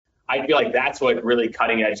I feel like that's what really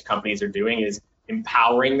cutting edge companies are doing, is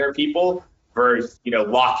empowering their people versus,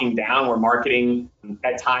 locking down, where marketing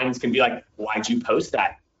at times can be like, why'd you post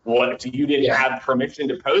that? What, you didn't have permission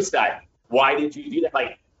to post that. Why did you do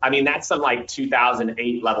that? That's some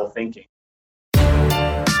 2008 level thinking.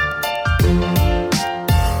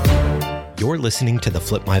 You're listening to the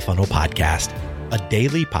Flip My Funnel podcast, a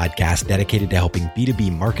daily podcast dedicated to helping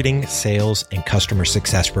B2B marketing, sales, and customer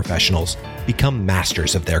success professionals become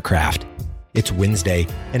masters of their craft. It's Wednesday,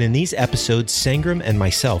 and in these episodes, Sangram and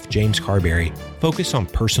myself, James Carberry, focus on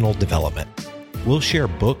personal development. We'll share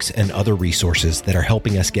books and other resources that are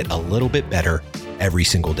helping us get a little bit better every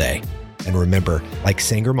single day. And remember, like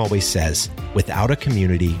Sangram always says, without a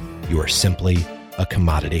community, you are simply a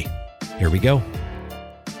commodity. Here we go.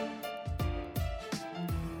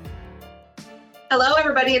 Hello,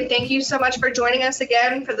 everybody, and thank you so much for joining us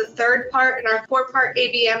again for the third part in our 4-part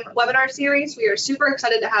ABM webinar series. We are super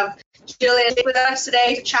excited to have Jillian with us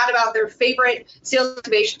today to chat about their favorite sales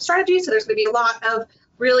activation strategies. So there's going to be a lot of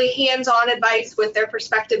really hands-on advice with their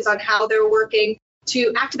perspectives on how they're working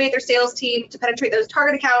to activate their sales team, to penetrate those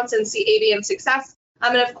target accounts and see ABM success.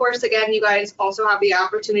 And of course, again, you guys also have the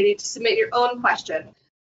opportunity to submit your own question.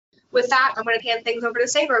 With that, I'm going to hand things over to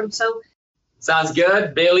Sangram. Sounds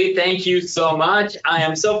good. Bailey, thank you so much. I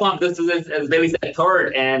am so pumped. This is, as Bailey said,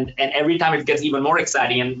 third, and every time it gets even more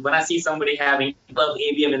exciting. And when I see somebody having Love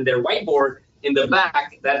ABM in their whiteboard in the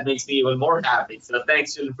back, that makes me even more happy. So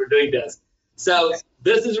thanks, Jillian, for doing this. So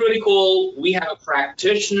this is really cool. We have a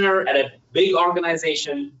practitioner at a big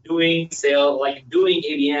organization doing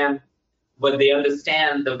ABM, but they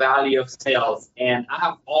understand the value of sales. And I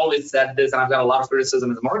have always said this, and I've got a lot of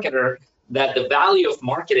criticism as a marketer, that the value of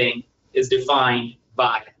marketing is defined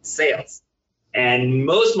by sales. And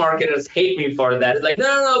most marketers hate me for that. It's like,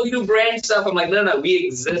 no, we do brand stuff. I'm like, no, we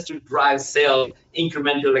exist to drive sales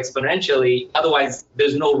incremental, exponentially. Otherwise,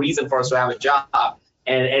 there's no reason for us to have a job.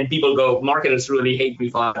 And people go, marketers really hate me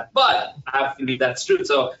for that. But I believe that's true.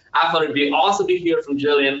 So I thought it'd be awesome to hear from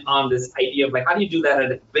Jillian on this idea of how do you do that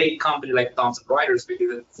at a big company like Thomson Reuters,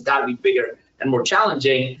 because it's got to be bigger and more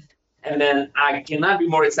challenging. And then I cannot be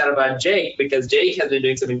more excited about Jake, because Jake has been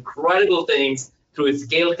doing some incredible things through his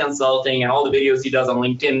scale consulting and all the videos he does on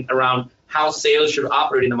LinkedIn around how sales should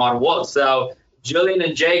operate in the modern world. So Jillian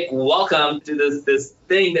and Jake, welcome to this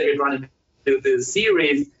thing that we're trying to do, this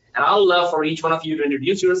series. And I would love for each one of you to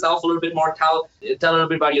introduce yourself a little bit more, tell a little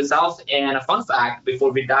bit about yourself, and a fun fact before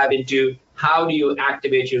we dive into how do you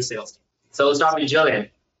activate your sales team. So let's start with Jillian.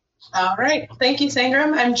 All right. Thank you,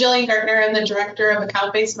 Sangram. I'm Jillian Gartner. I'm the Director of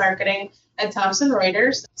Account-Based Marketing at Thomson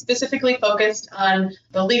Reuters, specifically focused on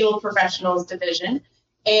the legal professionals division.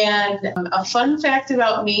 And a fun fact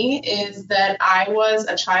about me is that I was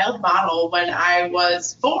a child model when I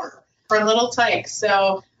was 4 for Little Tykes.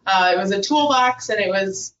 So it was a toolbox, and it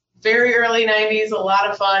was very early 90s, a lot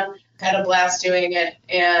of fun. Had a blast doing it.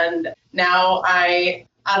 And now I,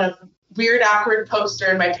 on a weird, awkward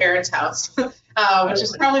poster in my parents' house, which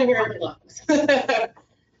is probably where it belongs. Well,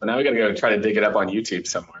 now we got to go try to dig it up on YouTube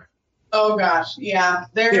somewhere. Oh, gosh. Yeah.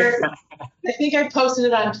 I think I posted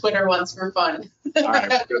it on Twitter once for fun. All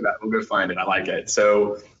right, we'll go find it. I like it.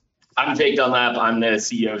 So I'm Jake Dunlap. I'm the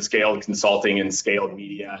CEO of Scaled Consulting and Scaled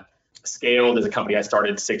Media. Scaled is a company I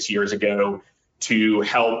started 6 years ago to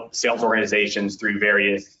help sales organizations through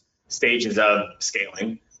various stages of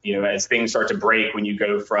scaling. As things start to break, when you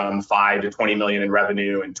go from 5 to 20 million in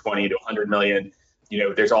revenue and 20 to 100 million,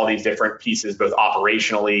 there's all these different pieces, both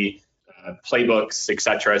operationally, playbooks, et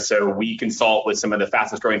cetera. So we consult with some of the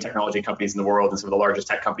fastest growing technology companies in the world and some of the largest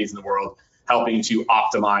tech companies in the world, helping to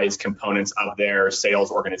optimize components of their sales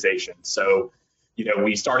organization. So,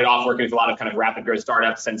 we started off working with a lot of kind of rapid growth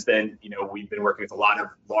startups. Since then, we've been working with a lot of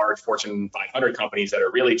large Fortune 500 companies that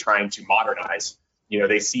are really trying to modernize.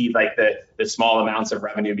 They see the small amounts of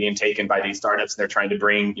revenue being taken by these startups, and they're trying to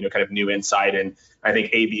bring, kind of new insight. And I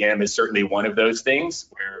think ABM is certainly one of those things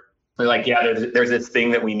where they're like, yeah, there's this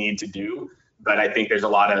thing that we need to do. But I think there's a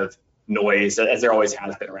lot of noise, as there always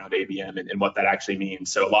has been, around ABM and what that actually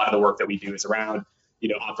means. So a lot of the work that we do is around,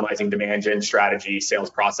 optimizing demand gen strategy,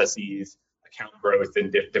 sales processes, account growth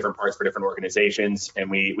in different parts for different organizations. And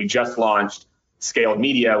we just launched Scaled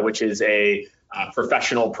Media, which is a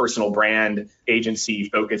professional personal brand agency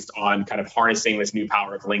focused on kind of harnessing this new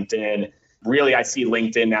power of LinkedIn. Really, I see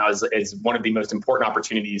LinkedIn now as one of the most important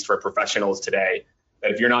opportunities for professionals today.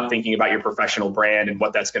 That if you're not thinking about your professional brand and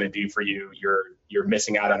what that's going to do for you, you're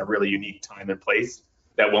missing out on a really unique time and place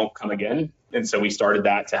that won't come again. And so we started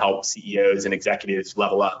that to help CEOs and executives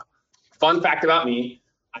level up. Fun fact about me,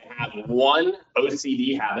 I have one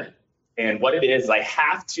OCD habit. And what it is, I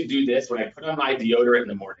have to do this when I put on my deodorant in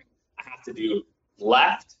the morning. have to do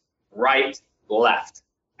left, right, left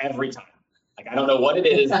every time. Like, I don't know what it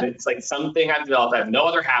is. It's like something I've developed. I have no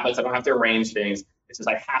other habits. I don't have to arrange things. It's just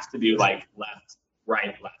I have to do like left,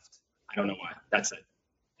 right, left. I don't know why. That's it.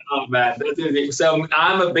 Oh man, that's easy. So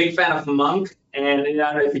I'm a big fan of Monk, and I don't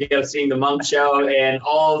know if you guys have seen the Monk show and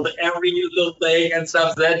every new little thing and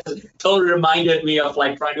stuff. That totally reminded me of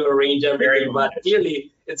like trying to arrange everything, but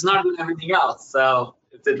clearly it's not with everything else. So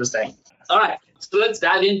it's interesting. All right, so let's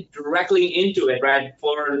dive in directly into it, right?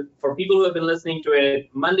 For people who have been listening to it,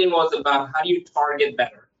 Monday was about how do you target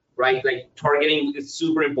better, right? Like targeting is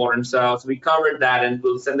super important. So we covered that, and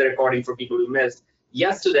we'll send the recording for people who missed.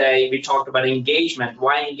 Yesterday, we talked about engagement,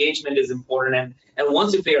 why engagement is important. And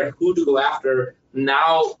once you figure out who to go after,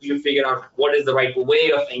 now you figure out what is the right way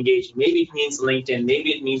of engaging. Maybe it means LinkedIn,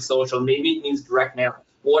 maybe it means social, maybe it means direct mail,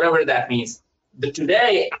 whatever that means. But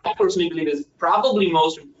today, I personally believe is probably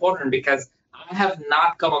most important because I have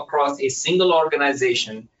not come across a single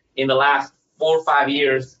organization in the last 4 or 5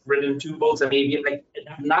 years, written 2 books on ABM. Like,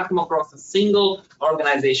 I have not come across a single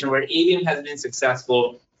organization where ABM has been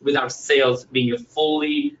successful with our sales being a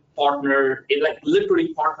fully partner, like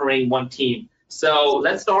literally partnering one team. So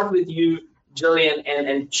let's start with you, Jillian,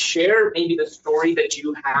 and share maybe the story that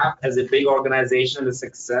you have as a big organization, the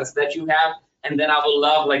success that you have. And then I would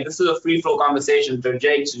love, like, this is a free flow conversation, so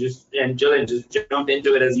Jake and Jillian just jump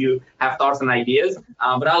into it as you have thoughts and ideas.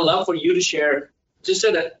 But I'd love for you to share, just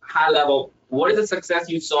at a high level, what is the success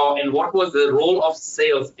you saw and what was the role of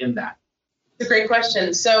sales in that? It's a great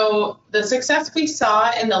question. So the success we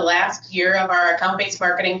saw in the last year of our account-based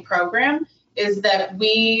marketing program is that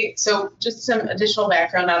just some additional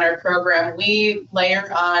background on our program, we layer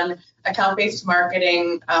on account-based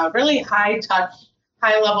marketing, really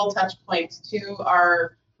high-level touch points to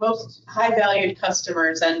our most high-valued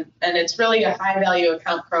customers, and it's really a high-value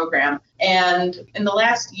account program. And in the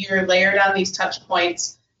last year, layered on these touch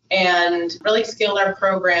points and really scaled our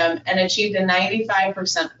program and achieved a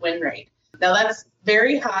 95% win rate. Now, that's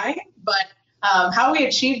very high, but how we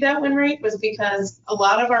achieved that win rate was because a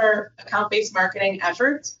lot of our account-based marketing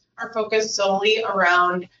efforts are focused solely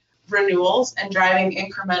around renewals and driving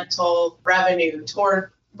incremental revenue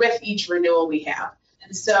with each renewal we have.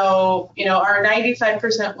 And so, our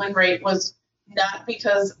 95% win rate was not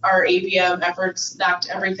because our ABM efforts knocked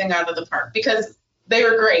everything out of the park, because they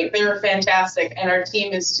were great, they were fantastic, and our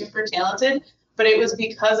team is super talented, but it was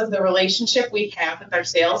because of the relationship we have with our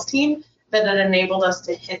sales team that it enabled us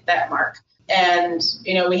to hit that mark. And,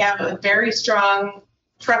 we have a very strong,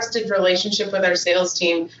 trusted relationship with our sales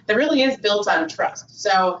team that really is built on trust.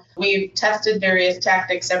 So we've tested various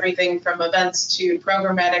tactics, everything from events to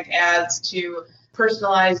programmatic ads to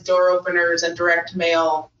personalized door openers and direct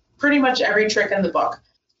mail, pretty much every trick in the book.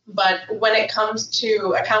 But when it comes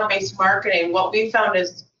to account-based marketing, what we found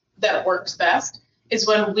is that works best is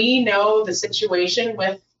when we know the situation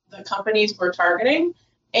with the companies we're targeting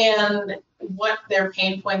and what their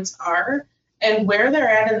pain points are and where they're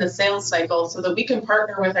at in the sales cycle, so that we can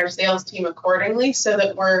partner with our sales team accordingly so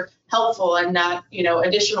that we're helpful and not,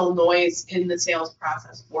 additional noise in the sales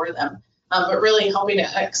process for them, but really helping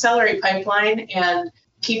to accelerate pipeline and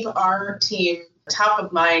keep our team top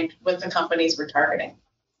of mind with the companies we're targeting.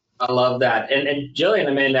 I love that. And Jillian,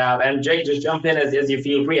 and Jake, just jump in as you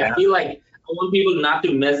feel free. I feel like I want people not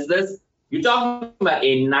to miss this. You're talking about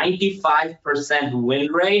a 95%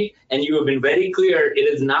 win rate, and you have been very clear, it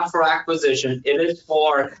is not for acquisition, it is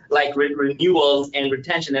for like renewals and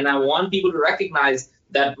retention. And I want people to recognize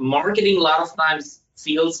that marketing a lot of times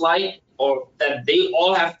feels like, or that they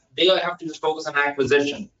have to just focus on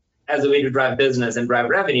acquisition as a way to drive business and drive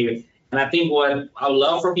revenue. And I think what I would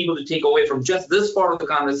love for people to take away from just this part of the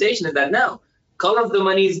conversation is that no, color of the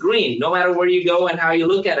money is green, no matter where you go and how you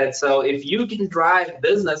look at it. So if you can drive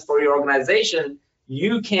business for your organization,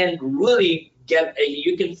 you can really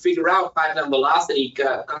you can figure out pipeline velocity,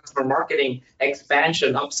 customer marketing,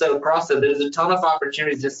 expansion, upsell, cross-sell. There's a ton of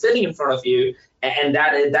opportunities just sitting in front of you. And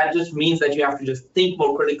that just means that you have to just think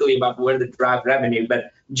more critically about where to drive revenue.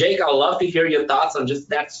 But Jake, I'd love to hear your thoughts on just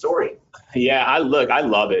that story. Yeah, I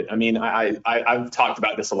love it. I mean, I've talked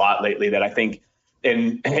about this a lot lately, that I think,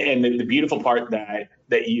 and the beautiful part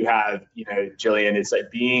that you have, Jillian, is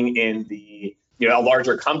that being in the, a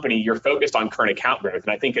larger company, you're focused on current account growth. And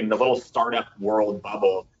I think in the little startup world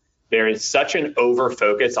bubble, there is such an over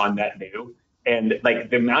focus on net new. And like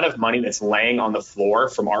the amount of money that's laying on the floor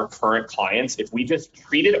from our current clients, if we just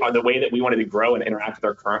treated the way that we wanted to grow and interact with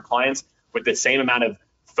our current clients with the same amount of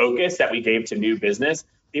focus that we gave to new business,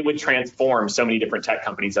 it would transform so many different tech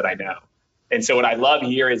companies that I know. And so what I love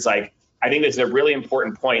here is, like, I think this is a really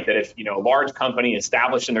important point, that if, a large company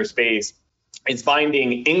established in their space is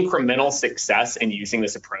finding incremental success in using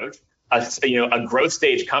this approach. A growth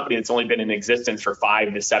stage company that's only been in existence for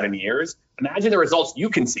 5 to 7 years. Imagine the results you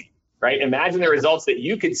can see, right? Imagine the results that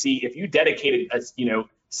you could see if you dedicated,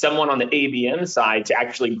 someone on the ABM side to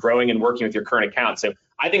actually growing and working with your current account. So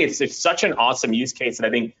I think it's just such an awesome use case, and I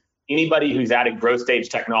think anybody who's at a growth stage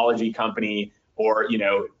technology company or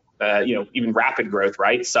even rapid growth,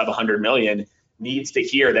 right, sub 100 million, needs to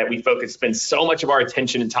hear that we spend so much of our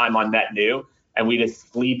attention and time on net new, and we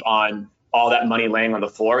just sleep on all that money laying on the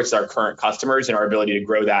floor. It's our current customers and our ability to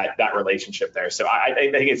grow that relationship there. So I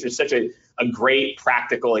think it's just such a great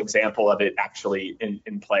practical example of it actually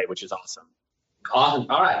in play, which is awesome. Awesome.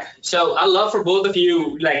 All right. So I'd love for both of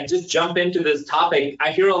you, just jump into this topic.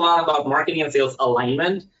 I hear a lot about marketing and sales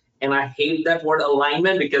alignment, and I hate that word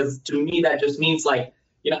alignment because to me, that just means I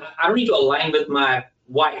don't need to align with my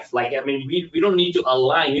wife. We don't need to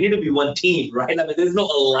align. We need to be one team, right? There's no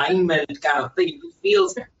alignment kind of thing. It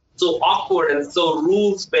feels so awkward and so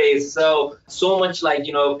rules based, so much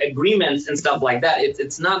agreements and stuff like that.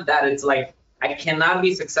 It's not that. It's I cannot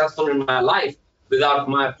be successful in my life without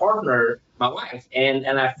my partner, my wife, and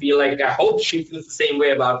I feel I hope she feels the same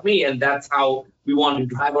way about me, and that's how we want to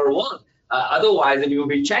drive our work. Otherwise, we will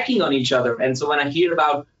be checking on each other. And so when I hear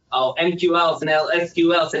about MQLs and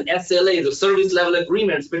SQLs and SLAs, or service level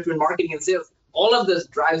agreements between marketing and sales, all of this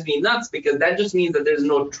drives me nuts because that just means that there's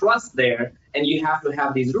no trust there, and you have to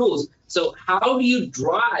have these rules. So how do you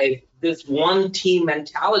drive this one team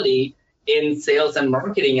mentality in sales and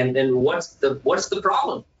marketing, and then what's the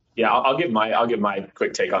problem? Yeah, I'll give my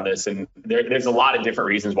quick take on this, and there's a lot of different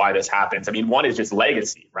reasons why this happens. One is just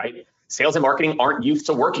legacy, right? Sales and marketing aren't used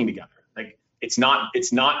to working together. It's not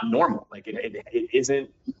normal. It isn't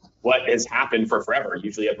what has happened for forever.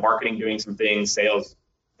 Usually, you have marketing doing some things, sales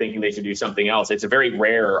thinking they should do something else. It's a very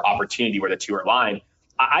rare opportunity where the two are aligned.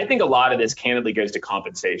 I think a lot of this candidly goes to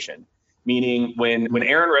compensation. Meaning when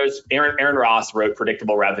Aaron Ross wrote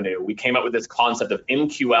Predictable Revenue, we came up with this concept of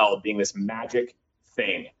MQL being this magic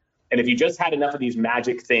thing. And if you just had enough of these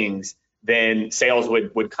magic things, then sales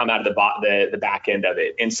would come out of the back end of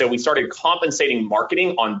it. And so we started compensating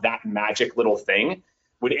marketing on that magic little thing.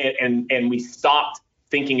 And we stopped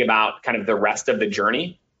thinking about kind of the rest of the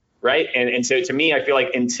journey, right? And so to me, I feel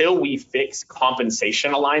like until we fix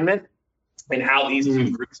compensation alignment and how these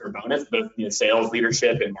two groups are bonus, both sales,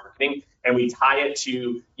 leadership, and marketing, and we tie it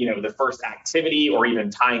to the first activity, or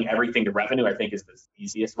even tying everything to revenue, I think is the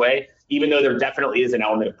easiest way. Even though there definitely is an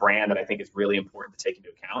element of brand that I think is really important to take into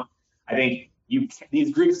account. I think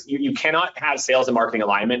these groups, you cannot have sales and marketing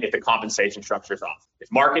alignment if the compensation structure is off.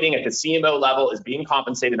 If marketing at the CMO level is being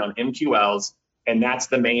compensated on MQLs, and that's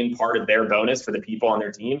the main part of their bonus for the people on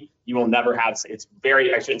their team, you will never have,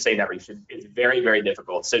 I shouldn't say never, it's very, very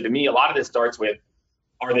difficult. So to me, a lot of this starts with,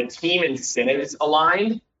 are the team incentives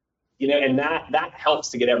aligned? And that helps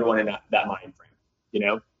to get everyone in that mind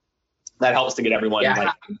frame, that helps to get everyone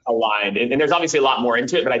aligned. And there's obviously a lot more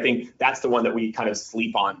into it, but I think that's the one that we kind of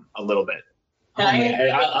sleep on a little bit.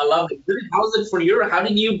 I love it. How's it for you? How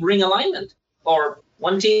did you bring alignment or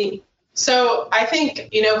one team? So I think,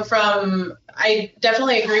 I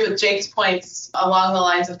definitely agree with Jake's points along the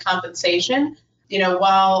lines of compensation.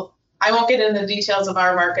 While I won't get into the details of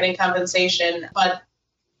our marketing compensation, but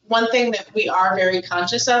one thing that we are very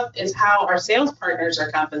conscious of is how our sales partners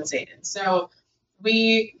are compensated. So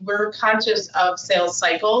we're conscious of sales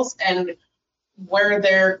cycles and where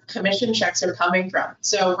their commission checks are coming from.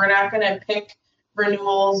 So we're not going to pick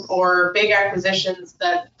renewals or big acquisitions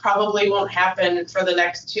that probably won't happen for the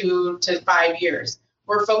next 2 to 5 years.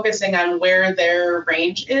 We're focusing on where their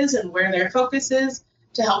range is and where their focus is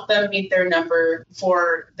to help them meet their number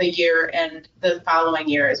for the year and the following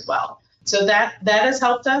year as well. So that has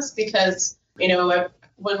helped us because,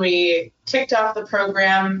 when we kicked off the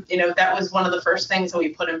program, that was one of the first things that we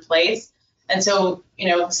put in place. And so,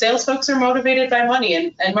 sales folks are motivated by money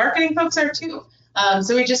and marketing folks are too.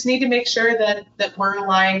 So we just need to make sure that we're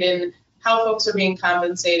aligned in how folks are being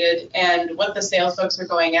compensated and what the sales folks are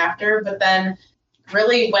going after. But then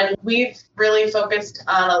really when we've really focused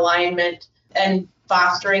on alignment and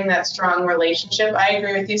fostering that strong relationship, I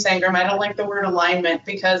agree with you, Sangram. I don't like the word alignment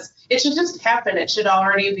because it should just happen. It should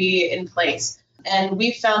already be in place. And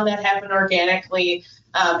we've found that happen organically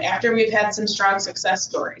after we've had some strong success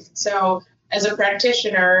stories. So as a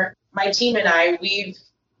practitioner, my team and I,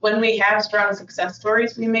 when we have strong success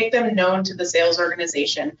stories, we make them known to the sales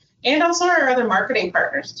organization and also our other marketing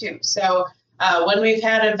partners too. So when we've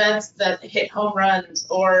had events that hit home runs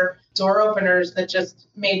or door openers that just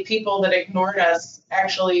made people that ignored us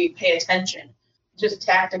actually pay attention, just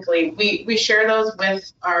tactically, we share those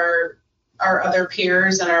with our our other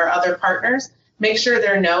peers and our other partners, make sure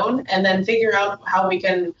they're known, and then figure out how we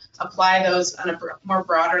can apply those on a more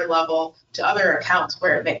broader level to other accounts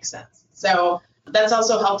where it makes sense. So that's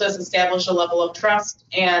also helped us establish a level of trust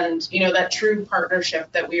and, that true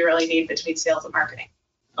partnership that we really need between sales and marketing.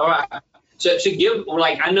 All right. So give,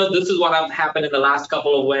 I know this is what have happened in the last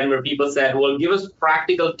couple of when where people said, well, give us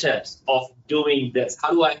practical tips of doing this. How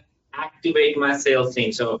do I activate my sales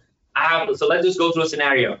team? So let's just go through a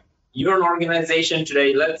scenario. You're an organization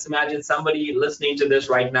today. Let's imagine somebody listening to this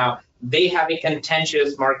right now. They have a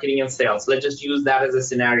contentious marketing and sales. Let's just use that as a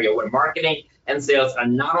scenario where marketing and sales are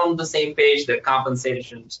not on the same page. Their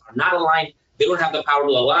compensations are not aligned. They don't have the power to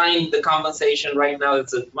align the compensation right now.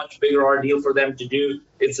 It's a much bigger ordeal for them to do.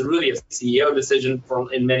 It's really a CEO decision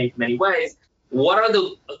in many, many ways. What are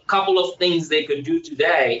a couple of things they could do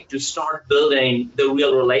today to start building the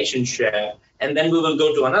real relationship? And then we will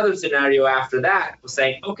go to another scenario after that,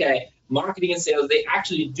 saying, okay, marketing and sales, they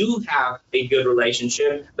actually do have a good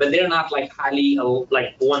relationship, but they're not highly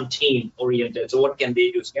one team oriented. So what can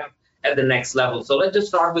they do at the next level? So let's just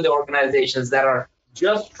start with the organizations that are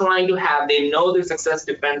just trying to they know their success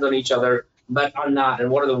depends on each other, but are not. And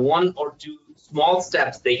what are the one or two small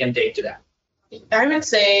steps they can take to that? I would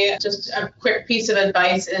say just a quick piece of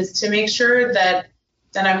advice is to make sure that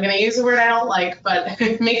I'm going to use a word I don't like, but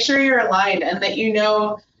make sure you're aligned and that you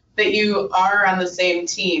know that you are on the same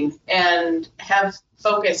team, and have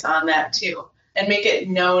focus on that too, and make it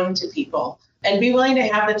known to people, and be willing to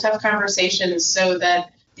have the tough conversations so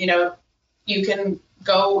that, you can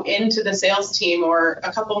go into the sales team or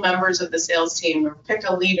a couple members of the sales team or pick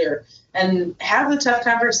a leader and have the tough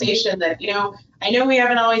conversation that, I know we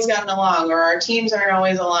haven't always gotten along, or our teams aren't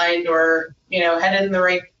always aligned, or, headed in the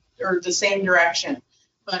right or the same direction.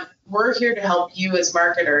 But we're here to help you as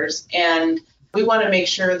marketers, and we want to make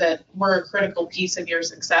sure that we're a critical piece of your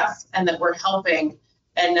success and that we're helping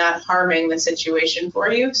and not harming the situation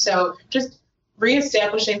for you. So just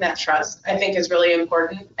reestablishing that trust, I think, is really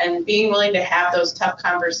important, and being willing to have those tough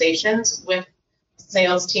conversations with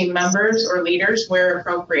sales team members or leaders where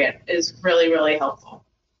appropriate is really, really helpful.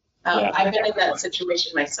 I've been in that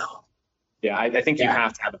situation myself. Yeah, I think you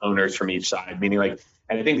have to have owners from each side, meaning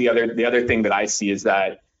and I think the other thing that I see is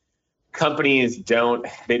that companies don't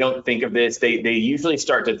think of this. They usually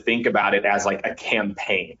start to think about it as a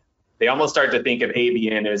campaign. They almost start to think of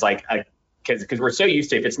ABM as because we're so used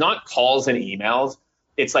to, if it's not calls and emails,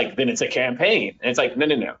 it's then it's a campaign. And it's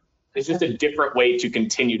no. It's just a different way to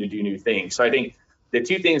continue to do new things. So I think the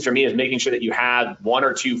two things for me is making sure that you have one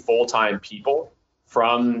or two full-time people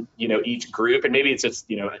from, each group. And maybe it's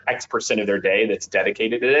just, X percent of their day that's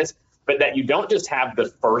dedicated to this, but that you don't just have the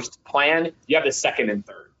first plan, you have the second and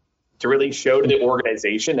third to really show to the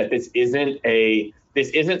organization that this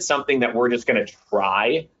isn't something that we're just going to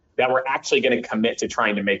try, that we're actually going to commit to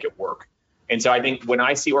trying to make it work. And so I think when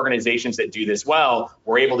I see organizations that do this well,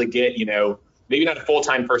 we're able to get, maybe not a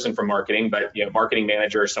full-time person from marketing, but marketing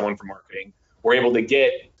manager or someone from marketing. We're able to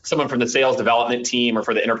get someone from the sales development team or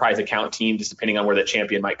for the enterprise account team, just depending on where the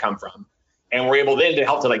champion might come from. And we're able then to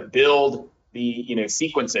help to build the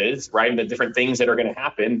sequences, right? And the different things that are going to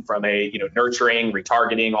happen from a nurturing,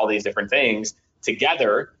 retargeting, all these different things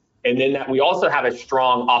together. And then that we also have a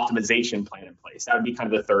strong optimization plan in place. That would be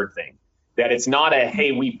kind of the third thing. That it's not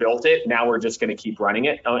hey, we built it, now we're just going to keep running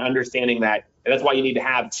it. Understanding that, and that's why you need to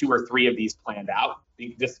have 2 or 3 of these planned out.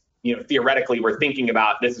 Just theoretically, we're thinking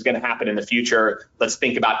about this is going to happen in the future. Let's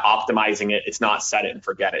think about optimizing it. It's not set it and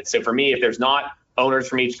forget it. So for me, if there's not owners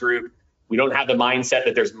from each group, we don't have the mindset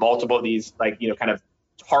that there's multiple of these kind of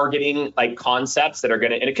targeting concepts that are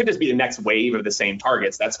going to, and it could just be the next wave of the same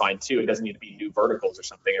targets. That's fine too. It doesn't need to be new verticals or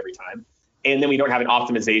something every time. And then we don't have an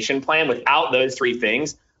optimization plan. Without those 3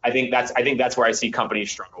 things, I think that's where I see companies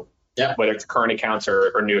struggle. Yeah. Whether it's current accounts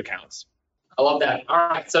or new accounts. I love that. All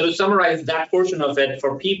right. So to summarize that portion of it,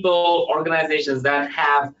 for people, organizations that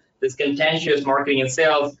have this contentious marketing and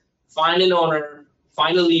sales, find an owner,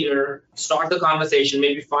 find a leader, start the conversation,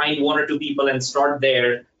 maybe find 1 or 2 people and start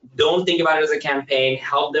there. Don't think about it as a campaign.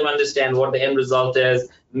 Help them understand what the end result is.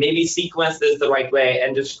 Maybe sequence this the right way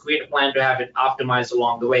and just create a plan to have it optimized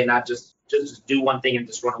along the way, not just do one thing and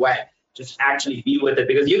just run away. Just actually be with it,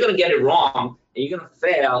 because you're going to get it wrong and you're going to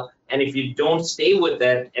fail. And if you don't stay with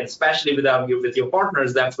it, and especially with your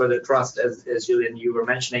partners, that's where the trust, as Jillian, you were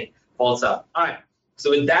mentioning, falls up. All right. So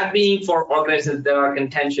with that being for organizations that are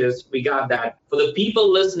contentious, we got that. For the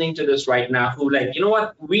people listening to this right now who you know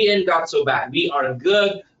what, we ain't got so bad. We are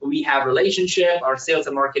good. We have relationship. Our sales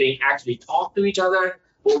and marketing actually talk to each other.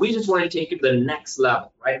 But we just want to take it to the next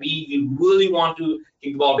level, right? We really want to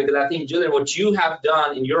kick the ball, because I think, Jillian, what you have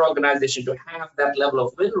done in your organization to have that level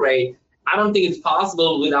of win rate I don't think it's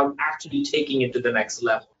possible without actually taking it to the next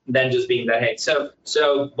level than just being that, hey.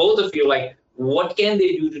 So both of you, like, what can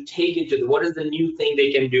they do to take it to what is the new thing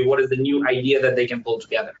they can do? What is the new idea that they can pull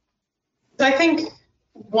together? So I think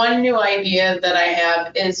one new idea that I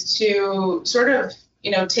have is to sort of,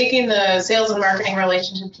 taking the sales and marketing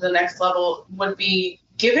relationship to the next level would be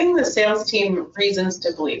giving the sales team reasons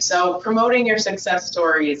to believe. So promoting your success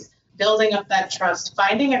stories, building up that trust,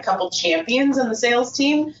 finding a couple champions in the sales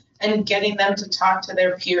team and getting them to talk to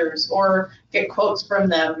their peers or get quotes from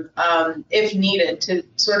them if needed to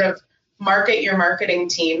sort of market your marketing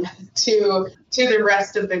team to the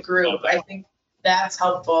rest of the group. I think that's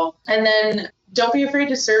helpful. And then don't be afraid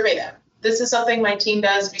to survey them. This is something my team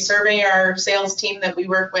does. We survey our sales team that we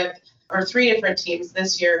work with, or 3 different teams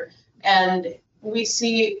this year, and we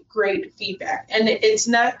see great feedback. And it's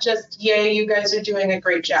not just, yay, you guys are doing a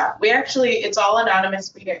great job. It's all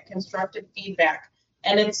anonymous. We get constructive feedback,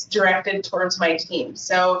 and it's directed towards my team.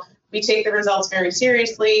 So we take the results very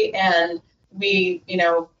seriously, and we,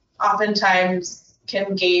 oftentimes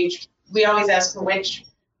can gauge. We always ask for which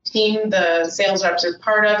team the sales reps are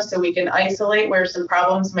part of so we can isolate where some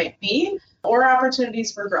problems might be or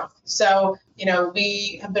opportunities for growth. So,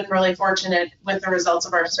 we have been really fortunate with the results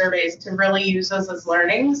of our surveys to really use those as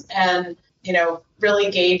learnings and, really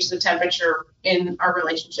gauge the temperature in our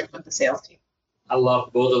relationship with the sales team. I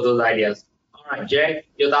love both of those ideas. All right, Jay,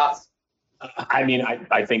 your thoughts?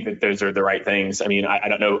 I think that those are the right things. I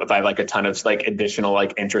don't know if I have a ton of additional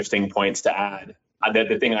interesting points to add.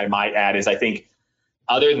 The thing I might add is I think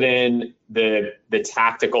other than the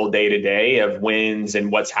tactical day-to-day of wins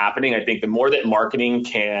and what's happening, I think the more that marketing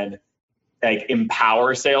can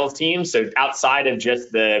empower sales teams. So outside of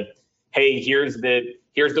just the, hey, here's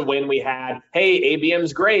the win we had. Hey,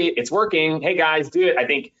 ABM's great. It's working. Hey guys, do it. I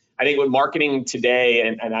think with marketing today,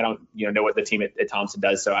 and I don't know what the team at Thomson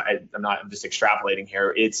does, so I'm just extrapolating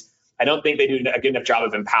here. I don't think they do a good enough job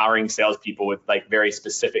of empowering salespeople with very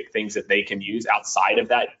specific things that they can use outside of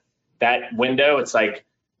that window. It's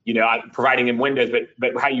I'm providing them windows,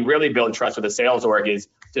 but how you really build trust with a sales org is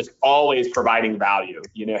just always providing value.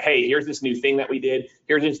 Hey, here's this new thing that we did.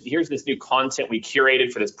 Here's this new content we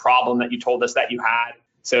curated for this problem that you told us that you had.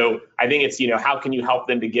 So I think it's, how can you help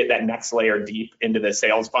them to get that next layer deep into the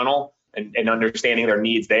sales funnel and understanding their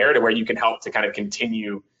needs there to where you can help to kind of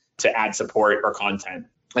continue to add support or content.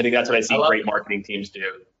 I think that's what I see great marketing teams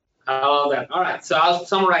do. I love that. All right. So I'll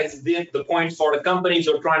summarize the points for the companies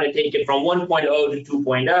who are trying to take it from 1.0 to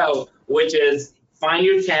 2.0, which is find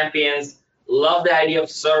your champions. Love the idea of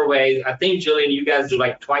surveys. I think, Jillian, you guys do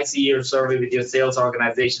twice a year survey with your sales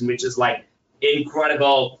organization, which is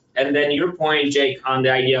incredible. And then your point, Jake, on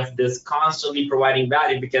the idea of this constantly providing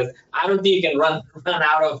value, because I don't think you can run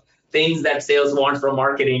out of things that sales want from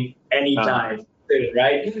marketing anytime.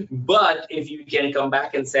 Right? But if you can come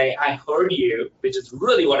back and say, I heard you, which is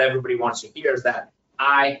really what everybody wants to hear, is that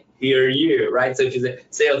I hear you, right? So if you say,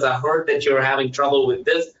 sales, I heard that you're having trouble with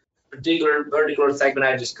this particular vertical segment.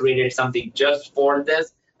 I just created something just for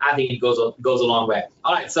this. I think it goes a long way.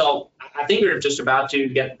 All right, so I think we're just about to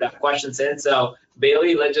get the questions in. So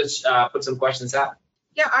Bailey, let's just put some questions out.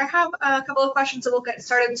 Yeah, I have a couple of questions and we'll get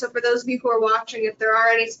started. So for those of you who are watching, if there are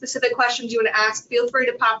any specific questions you want to ask, feel free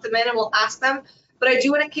to pop them in and we'll ask them. But I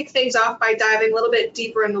do want to kick things off by diving a little bit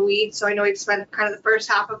deeper in the weeds. So I know we've spent kind of the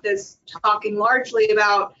first half of this talking largely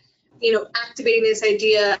about, activating this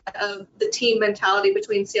idea of the team mentality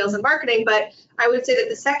between sales and marketing. But I would say that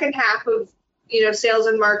the second half of, sales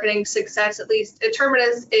and marketing success, at least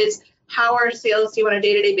determinants, is how our sales team on a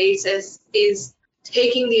day-to-day basis is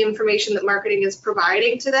taking the information that marketing is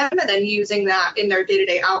providing to them and then using that in their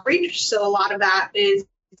day-to-day outreach. So a lot of that is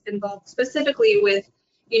involved specifically with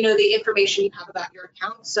the information you have about your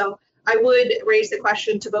account. So I would raise the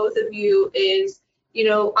question to both of you is,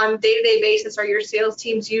 on a day-to-day basis, are your sales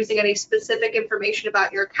teams using any specific information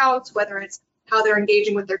about your accounts, whether it's how they're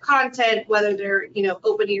engaging with their content, whether they're,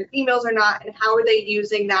 opening your emails or not, and how are they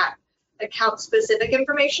using that account-specific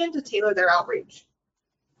information to tailor their outreach?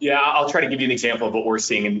 Yeah, I'll try to give you an example of what we're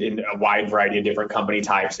seeing in a wide variety of different company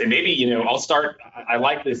types. And maybe, I'll start, I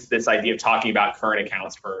like this idea of talking about current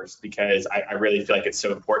accounts first, because I really feel like it's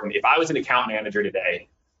so important. If I was an account manager today,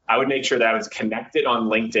 I would make sure that I was connected on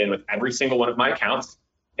LinkedIn with every single one of my accounts.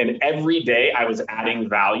 And every day I was adding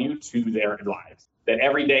value to their lives. That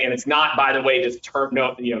every day, and it's not, by the way, just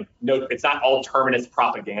it's not all Terminus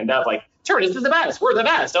propaganda of Terminus is the best, we're the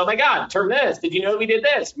best, oh my God, Terminus, did you know we did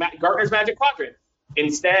this? Gartner's Magic Quadrant.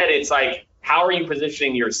 Instead, it's how are you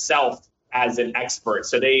positioning yourself as an expert?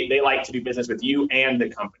 So they like to do business with you and the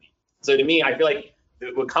company. So to me, I feel like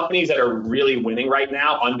the companies that are really winning right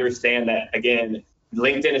now understand that, again,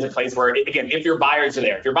 LinkedIn is a place where, again, if your buyers are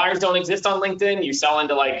there, if your buyers don't exist on LinkedIn, you sell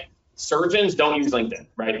into like surgeons, don't use LinkedIn,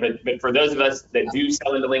 right? But for those of us that do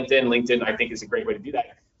sell into LinkedIn, I think is a great way to do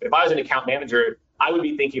that. But if I was an account manager, I would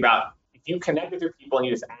be thinking about if you connect with your people and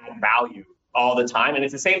you just add value all the time. And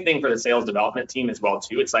it's the same thing for the sales development team as well,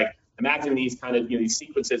 too. It's like, imagine these kind of, these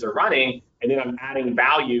sequences are running, and then I'm adding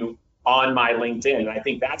value on my LinkedIn. And I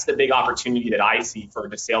think that's the big opportunity that I see for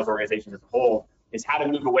the sales organizations as a whole, is how to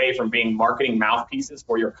move away from being marketing mouthpieces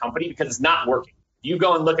for your company, because it's not working. You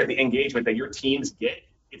go and look at the engagement that your teams get,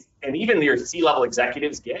 and even your C-level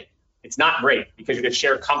executives get, it's not great, because you just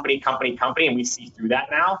share company, and we see through that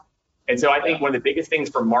now. And so I think one of the biggest things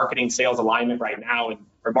for marketing sales alignment right now, and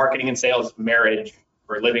for marketing and sales marriage,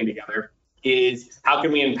 for living together, is how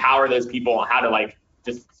can we empower those people on how to like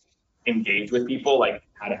just engage with people, like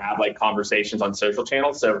how to have like conversations on social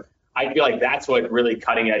channels. So I feel like that's what really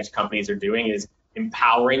cutting edge companies are doing, is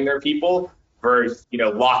empowering their people versus,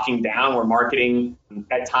 locking down, where marketing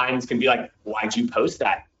at times can be like, why'd you post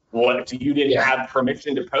that? What, you didn't have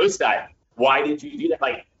permission to post that? Why did you do that?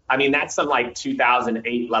 Like, I mean, that's some like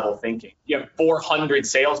 2008 level thinking. You have 400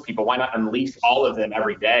 salespeople. Why not unleash all of them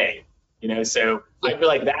every day? So I feel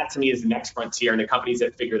like that to me is the next frontier, and the companies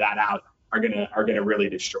that figure that out are gonna really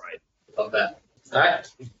destroy it. Love that. All right,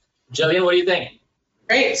 Jillian, what do you think?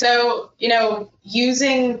 Great. So,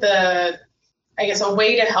 using a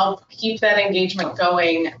way to help keep that engagement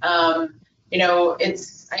going. I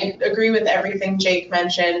agree with everything Jake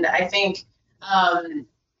mentioned. I think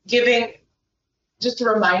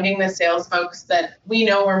reminding the sales folks that we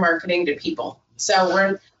know we're marketing to people.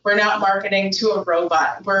 So we're not marketing to a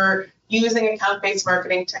robot. We're using account-based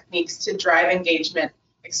marketing techniques to drive engagement,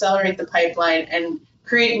 accelerate the pipeline, and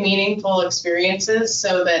create meaningful experiences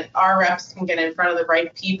so that our reps can get in front of the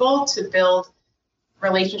right people to build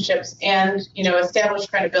relationships and, establish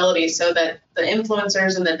credibility so that the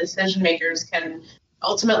influencers and the decision makers can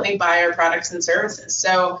ultimately buy our products and services.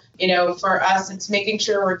 So, for us, it's making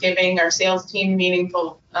sure we're giving our sales team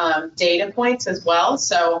meaningful data points as well.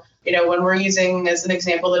 So, when we're using, as an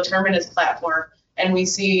example, the Terminus platform, and we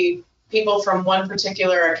see people from one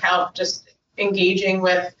particular account just engaging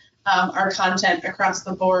with our content across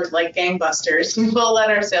the board like gangbusters, we'll let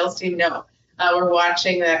our sales team know. We're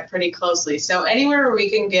watching that pretty closely. So anywhere where we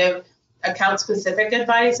can give account-specific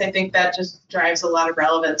advice, I think that just drives a lot of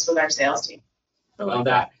relevance with our sales team. I love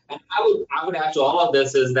that. And I would add to all of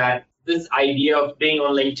this is that this idea of being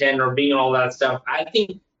on LinkedIn or being on all that stuff, I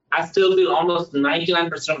think I still feel almost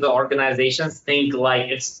 99% of the organizations think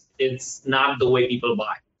like it's not the way people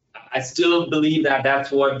buy. I still believe that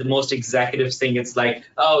that's what the most executives think. It's like,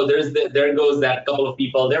 oh, there goes that couple of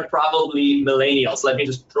people. They're probably millennials. Let me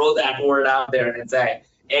just throw that word out there and say.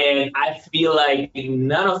 And I feel like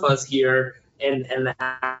none of us here, and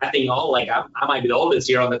I think I might be the oldest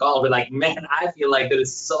here on the call, but like, man, I feel like there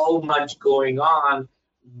is so much going on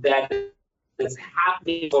that is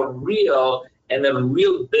happening for real, and the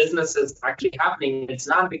real business is actually happening. It's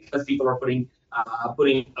not because people are putting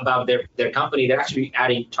about their company. They're actually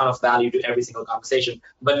adding a ton of value to every single conversation.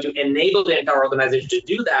 But to enable the entire organization to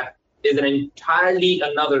do that is an entirely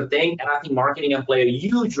another thing. And I think marketing can play a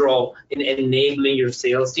huge role in enabling your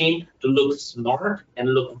sales team to look smart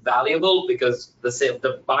and look valuable, because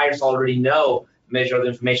the buyers already know, measure the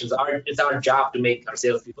information. It's our job to make our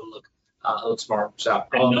salespeople look smart. So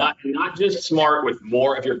not just smart with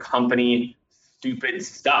more of your company stupid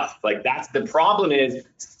stuff. Like, that's the problem, is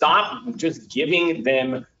stop just giving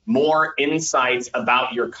them more insights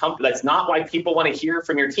about your company. That's not why people want to hear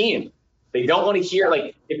from your team. They don't want to hear,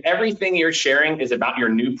 like, if everything you're sharing is about your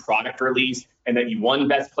new product release and that you won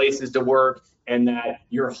best places to work and that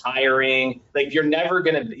you're hiring, like,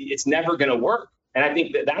 it's never going to work. And I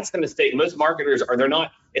think that's the mistake. Most marketers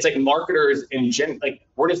it's like marketers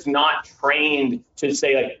we're just not trained to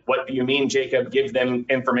say, like, what do you mean, Jacob? Give them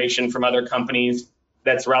information from other companies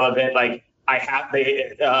that's relevant. Like,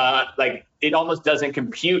 it almost doesn't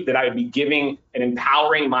compute that I would be giving and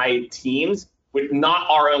empowering my teams with not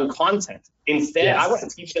our own content. Instead, yes. I want to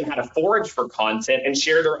teach them how to forage for content and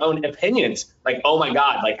share their own opinions. Like, oh my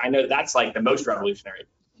God, like, I know that's like the most revolutionary.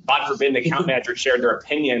 God forbid the account manager shared their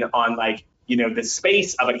opinion on, like, the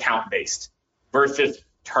space of account-based versus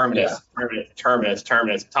Terminus,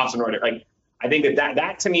 Thomson Reuters. Like, I think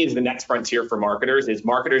that to me is the next frontier for marketers. Is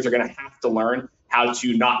marketers are going to have to learn how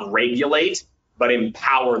to not regulate, but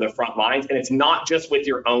empower the front lines. And it's not just with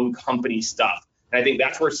your own company stuff. And I think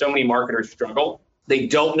that's where so many marketers struggle. They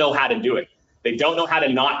don't know how to do it. They don't know how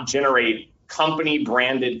to not generate company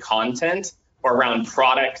branded content around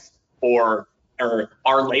products or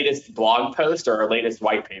our latest blog post or our latest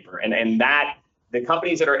white paper. And that the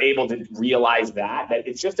companies that are able to realize that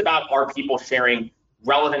it's just about our people sharing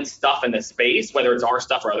relevant stuff in the space, whether it's our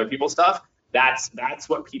stuff or other people's stuff, that's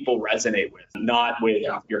what people resonate with, not with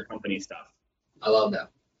your company stuff. I love that.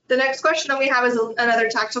 The next question that we have is another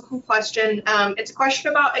tactical question. It's a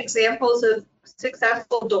question about examples of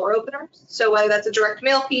successful door openers. So whether that's a direct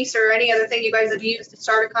mail piece or any other thing you guys have used to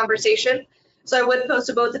start a conversation. So I would pose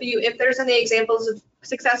to both of you if there's any examples of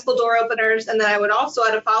successful door openers, and then I would also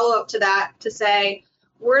add a follow-up to that to say,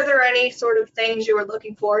 were there any sort of things you were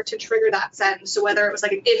looking for to trigger that sentence? So whether it was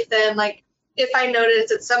like an if-then, like if I noticed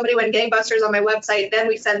that somebody went gangbusters on my website, then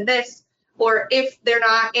we send this, or if they're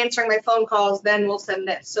not answering my phone calls, then we'll send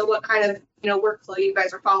this. So what kind of workflow you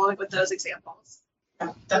guys are following with those examples?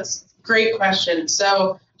 That's a great question.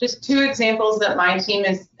 So just two examples that my team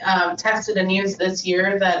has tested and used this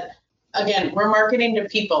year that, again, we're marketing to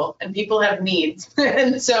people and people have needs.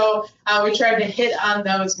 And so we tried to hit on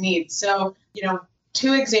those needs. So,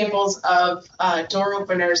 two examples of door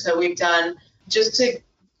openers that we've done just to,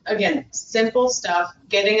 again, simple stuff,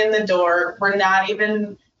 getting in the door. We're not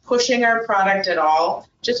even pushing our product at all,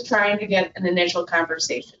 just trying to get an initial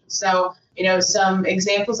conversation. So, some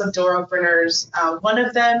examples of door openers, one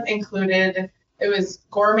of them included, it was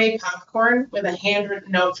gourmet popcorn with a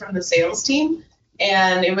handwritten note from the sales team.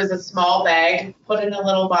 And it was a small bag put in a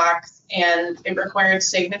little box, and it required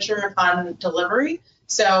signature upon delivery.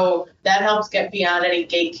 So that helps get beyond any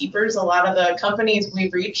gatekeepers. A lot of the companies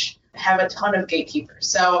we reach have a ton of gatekeepers.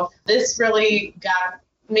 So this really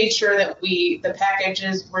made sure that the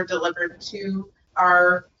packages were delivered to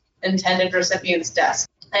our intended recipient's desk.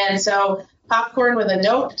 And so popcorn with a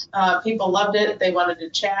note, people loved it. They wanted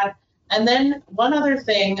to chat. And then one other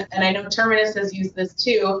thing, and I know Terminus has used this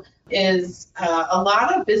too, is a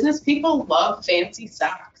lot of business people love fancy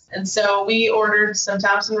socks. And so we ordered some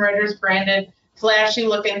Thomson Reuters branded flashy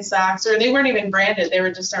looking socks, or they weren't even branded, they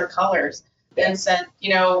were just our colors, and said,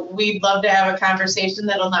 we'd love to have a conversation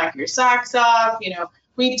that'll knock your socks off.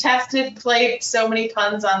 We played so many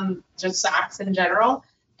puns on just socks in general.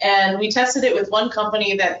 And we tested it with one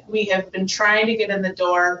company that we have been trying to get in the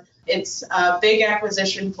door. It's a big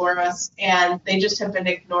acquisition for us, and they just have been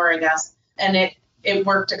ignoring us. And it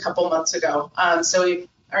worked a couple months ago. So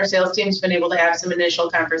our sales team's been able to have some initial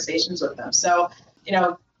conversations with them. So,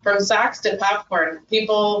 from socks to popcorn,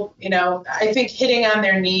 people, I think hitting on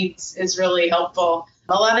their needs is really helpful.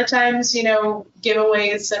 A lot of times,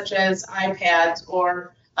 giveaways such as iPads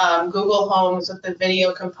or Google Homes with the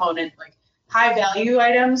video component, like high value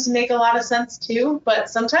items make a lot of sense too. But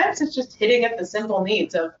sometimes it's just hitting at the simple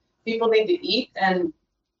needs of people need to eat and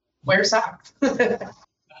wear socks.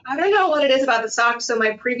 I don't know what it is about the socks. So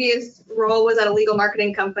my previous role was at a legal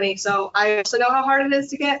marketing company. So I also know how hard it is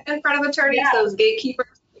to get in front of attorneys. Yeah. Those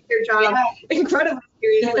gatekeepers take their job incredibly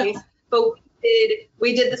seriously. But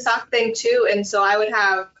we did the sock thing too. And so I would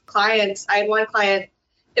have clients. I had one client,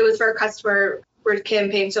 it was for a customer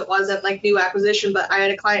campaign. So it wasn't like new acquisition, but I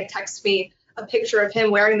had a client text me a picture of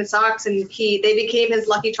him wearing the socks, and they became his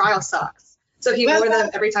lucky trial socks. So he wore them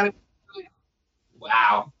every time.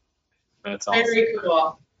 Wow. That's awesome. Very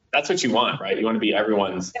cool. That's what you want, right? You want to be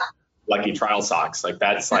everyone's lucky trial socks.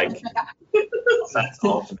 That's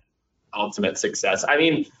ultimate success. I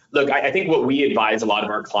mean, look, I think what we advise a lot of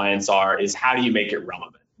our clients is how do you make it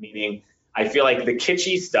relevant? Meaning, I feel like the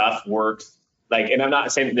kitschy stuff works. And I'm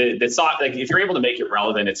not saying the sock, if you're able to make it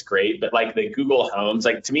relevant, it's great. But the Google Homes,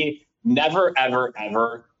 to me, never, ever,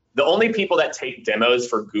 ever. The only people that take demos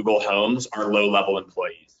for Google Homes are low-level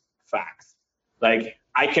employees. Facts.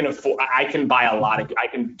 I can buy a lot of,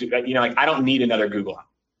 I don't need another Google Home,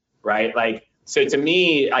 right? So to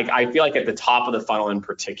me, I feel like at the top of the funnel in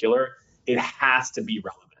particular, it has to be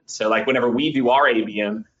relevant. So whenever we do our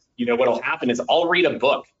ABM, what'll happen is I'll read a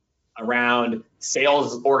book around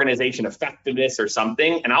sales organization effectiveness or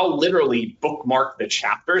something, and I'll literally bookmark the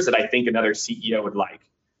chapters that I think another CEO would like.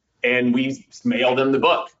 And we mail them the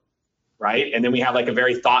book, right? And then we have a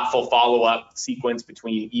very thoughtful follow-up sequence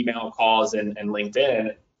between email, calls, and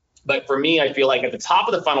LinkedIn. But for me, I feel like at the top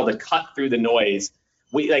of the funnel to cut through the noise,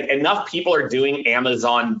 enough people are doing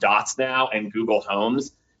Amazon Dots now and Google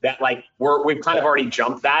Homes that we've kind of already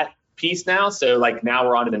jumped that piece now. So now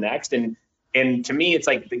we're on to the next. And to me, it's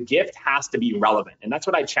the gift has to be relevant. And that's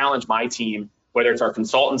what I challenge my team, whether it's our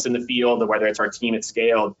consultants in the field or whether it's our team at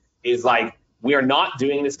Scaled, is we are not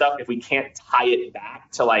doing this stuff if we can't tie it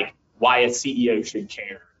back to why a CEO should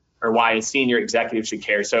care or why a senior executive should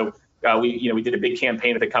care. So we did a big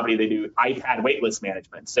campaign with a company. They do iPad waitlist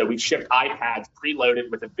management. So we shipped iPads preloaded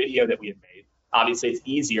with a video that we had made. Obviously, it's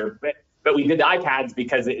easier, but we did the iPads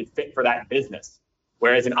because it fit for that business.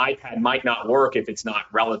 whereas an iPad might not work if it's not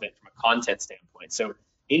relevant from a content standpoint. So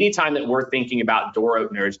anytime that we're thinking about door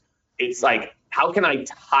openers, it's like, how can I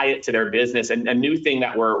tie it to their business? And a new thing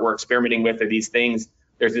that we're experimenting with are these things.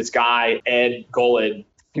 There's this guy, Ed Golid,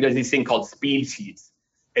 who does these things called speed sheets.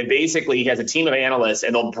 And basically he has a team of analysts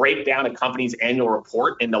and they'll break down a company's annual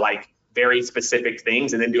report into like very specific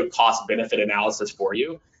things and then do a cost benefit analysis for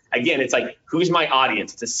you. Again, it's like, who's my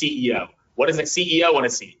audience? It's a CEO. What does a CEO want to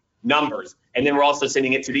see? Numbers. And then we're also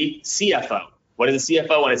sending it to the CFO. What does the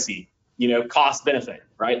CFO want to see? Cost benefit,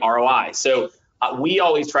 right? ROI. So we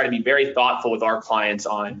always try to be very thoughtful with our clients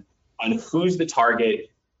on who's the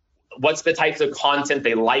target, what's the types of content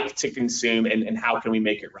they like to consume, and how can we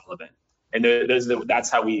make it relevant. And that's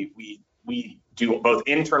how we do both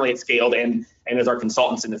internally at Scaled and as our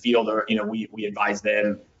consultants in the field, or we advise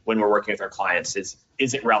them when we're working with our clients is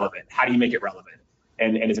it relevant? How do you make it relevant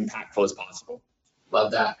and as impactful as possible?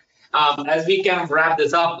 Love that. As we kind of wrap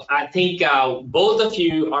this up, I think both of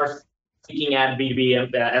you are speaking at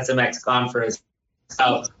B2B SMX conference.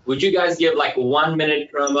 Would you guys give like 1 minute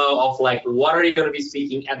promo of like what are you going to be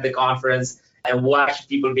speaking at the conference and what should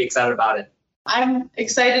people be excited about it? I'm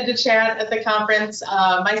excited to chat at the conference.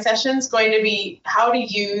 My session is going to be how to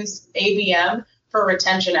use ABM for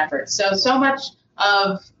retention efforts. So much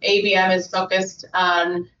of ABM is focused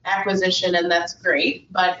on acquisition, and that's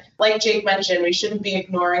great. But like Jake mentioned, we shouldn't be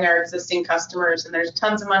ignoring our existing customers, and there's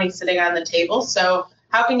tons of money sitting on the table. So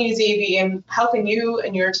how can you use ABM? How can you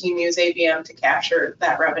and your team use ABM to capture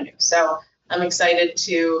that revenue? So I'm excited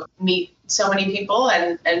to meet so many people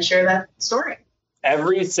and share that story.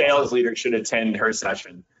 Every sales leader should attend her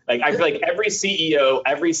session. Like, I feel like every CEO,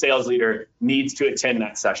 every sales leader needs to attend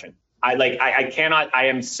that session. I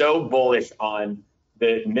am so bullish on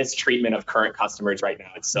the mistreatment of current customers right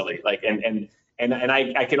now. It's silly. Like, and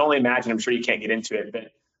I can only imagine, I'm sure you can't get into it,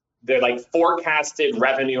 but they're like forecasted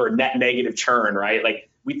revenue or net negative churn, right?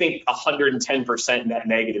 Like, we think 110% net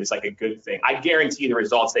negative is like a good thing. I guarantee the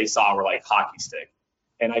results they saw were like hockey stick.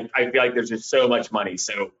 And I feel like there's just so much money.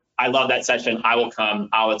 So I love that session. I will come,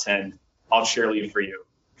 I'll attend, I'll cheerlead for you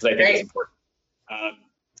because I think it's important.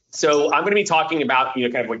 So I'm going to be talking about,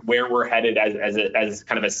 kind of like where we're headed as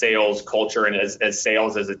kind of a sales culture and as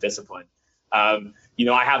sales as a discipline. I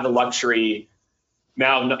have the luxury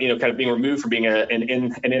now, kind of being removed from being an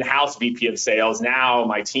in-house VP of sales. Now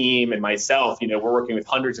my team and myself, we're working with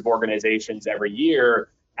hundreds of organizations every year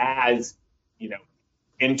as,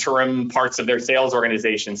 interim parts of their sales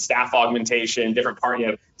organization, staff augmentation, different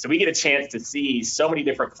so we get a chance to see so many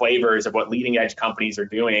different flavors of what leading edge companies are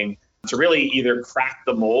doing to really either crack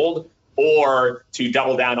the mold or to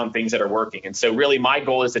double down on things that are working. And so really my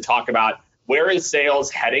goal is to talk about where is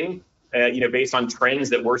sales heading, based on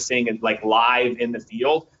trends that we're seeing like live in the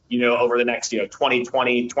field, over the next,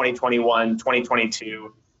 2020, 2021,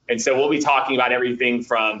 2022. And so we'll be talking about everything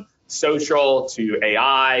from social to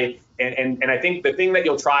AI. And I think the thing that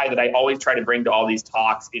you'll try that I always try to bring to all these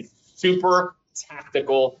talks is super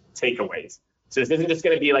tactical takeaways. So this isn't just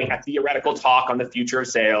going to be like a theoretical talk on the future of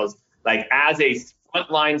sales. Like as a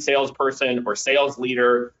frontline salesperson or sales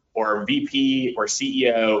leader or VP or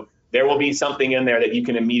CEO, there will be something in there that you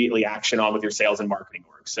can immediately action on with your sales and marketing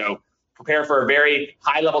work. So prepare for a very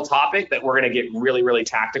high level topic that we're going to get really, really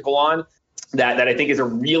tactical on. That I think is a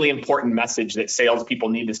really important message that salespeople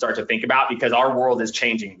need to start to think about because our world is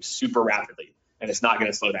changing super rapidly and it's not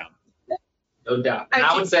going to slow down. No doubt. And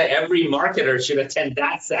I would say every marketer should attend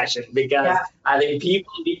that session because I think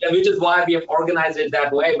people need, which is why we have organized it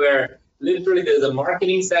that way, where literally there's a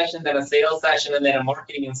marketing session, then a sales session, and then a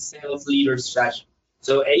marketing and sales leaders session.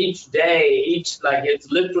 So each day, it's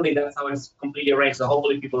literally, that's how it's completely arranged. So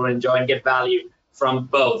hopefully people will enjoy and get value from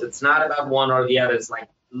both. It's not about one or the other. It's like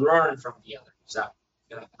learn from the other. So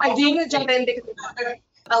I do want to jump in because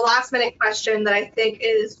a last minute question that I think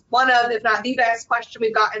is one of, if not the best question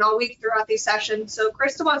we've gotten all week throughout these sessions. So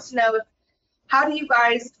Krista wants to know, how do you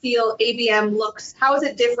guys feel ABM looks? How is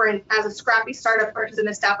it different as a scrappy startup versus an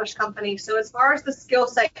established company? So as far as the skill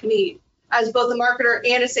set you need as both a marketer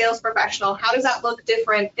and a sales professional, how does that look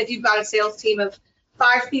different if you've got a sales team of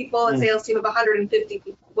 5 people, a sales team of 150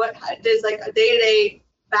 people? What does like a day-to-day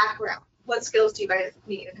background? What skills do you guys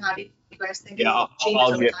need, and how do you guys think? Yeah,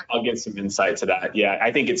 I'll get some insight to that. Yeah,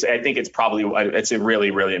 I think it's probably a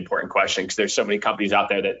really, really important question because there's so many companies out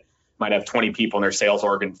there that might have 20 people in their sales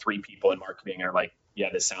org and 3 people in marketing are like, yeah,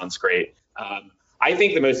 this sounds great. I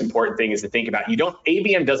think the most important thing is to think about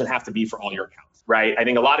ABM doesn't have to be for all your accounts, right? I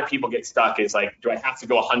think a lot of people get stuck is like, do I have to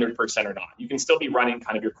go 100% or not? You can still be running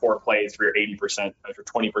kind of your core plays for your 80% or your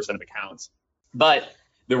 20% of accounts, but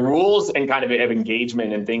the rules and kind of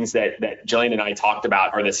engagement and things that Jillian and I talked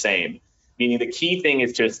about are the same. meaning the key thing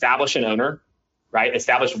is to establish an owner, right?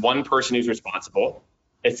 Establish one person who's responsible,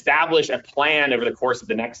 establish a plan over the course of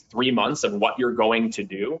the next 3 months of what you're going to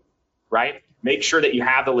do, right? Make sure that you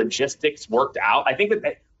have the logistics worked out. I think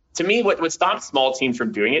that to me, what stops small teams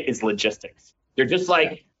from doing it is logistics. They're just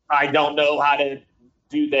like, I don't know how to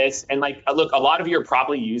do this. And like, look, a lot of you are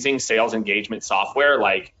probably using sales engagement software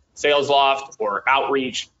like SalesLoft or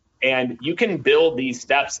Outreach, and you can build these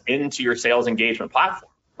steps into your sales engagement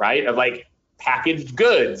platform, right? Of like packaged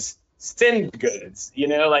goods, send goods,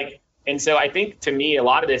 and so I think to me, a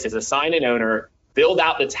lot of this is assign an owner, build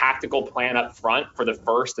out the tactical plan up front for the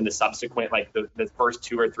first and the subsequent, like the first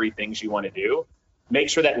 2 or 3 things you want to do. Make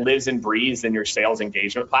sure that lives and breathes in your sales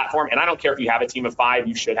engagement platform. And I don't care if you have a team of 5,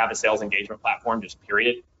 you should have a sales engagement platform, just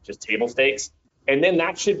period, just table stakes. And then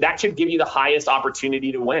that should give you the highest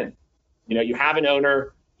opportunity to win. You have an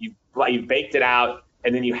owner, you've baked it out,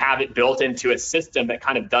 and then you have it built into a system that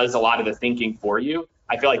kind of does a lot of the thinking for you.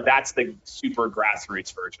 I feel like that's the super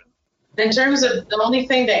grassroots version. In terms of, the only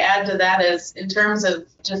thing to add to that is in terms of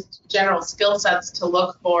just general skill sets to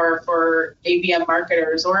look for ABM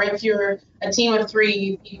marketers, or if you're a team of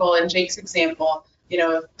 3 people in Jake's example,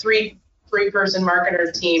 three-person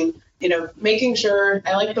marketer team, making sure,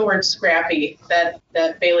 I like the word scrappy that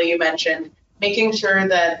Bailey, you mentioned, making sure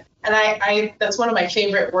that, and I that's one of my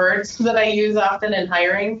favorite words that I use often in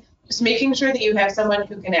hiring, just making sure that you have someone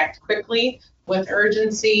who can act quickly with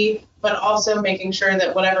urgency, but also making sure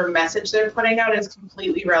that whatever message they're putting out is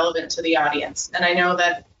completely relevant to the audience. And I know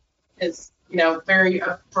that is, very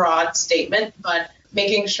a broad statement, but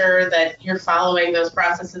making sure that you're following those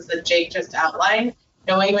processes that Jake just outlined,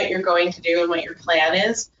 knowing what you're going to do and what your plan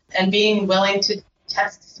is, and being willing to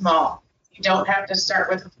test small. You don't have to start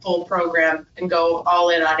with a full program and go all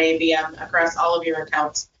in on ABM across all of your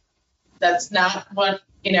accounts. That's not what,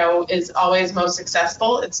 is always most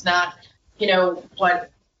successful. It's not, what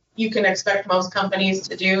you can expect most companies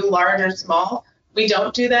to do, large or small. We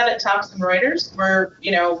don't do that at Thomson Reuters. We're,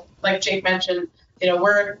 like Jake mentioned,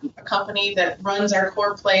 we're a company that runs our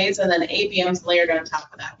core plays and then ABM's layered on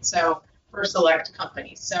top of that. So for select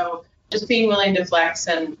companies. So just being willing to flex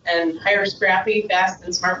and hire scrappy, fast,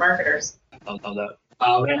 and smart marketers. I love that.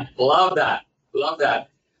 Oh man, love that. Love that.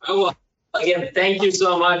 Again, thank you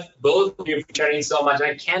so much, both of you, for sharing so much.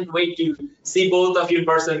 I can't wait to see both of you in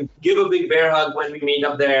person. Give a big bear hug when we meet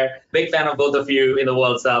up there. Big fan of both of you in the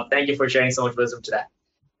World Sup. Thank you for sharing so much wisdom today.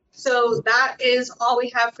 So that is all we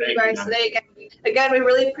have for you guys today. Again, we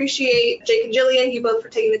really appreciate Jake and Jillian, you both for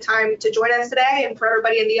taking the time to join us today. And for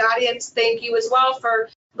everybody in the audience, thank you as well for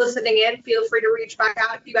listening in. Feel free to reach back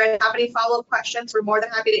out if you guys have any follow-up questions. We're more than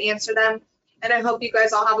happy to answer them. And I hope you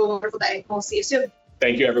guys all have a wonderful day. We'll see you soon.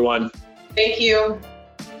 Thank you, everyone. Thank you.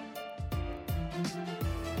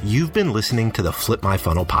 You've been listening to the Flip My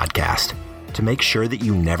Funnel podcast. To make sure that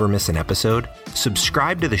you never miss an episode,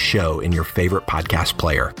 subscribe to the show in your favorite podcast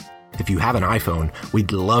player. If you have an iPhone,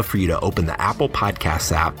 we'd love for you to open the Apple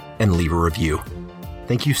Podcasts app and leave a review.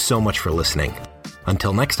 Thank you so much for listening.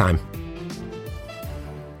 Until next time.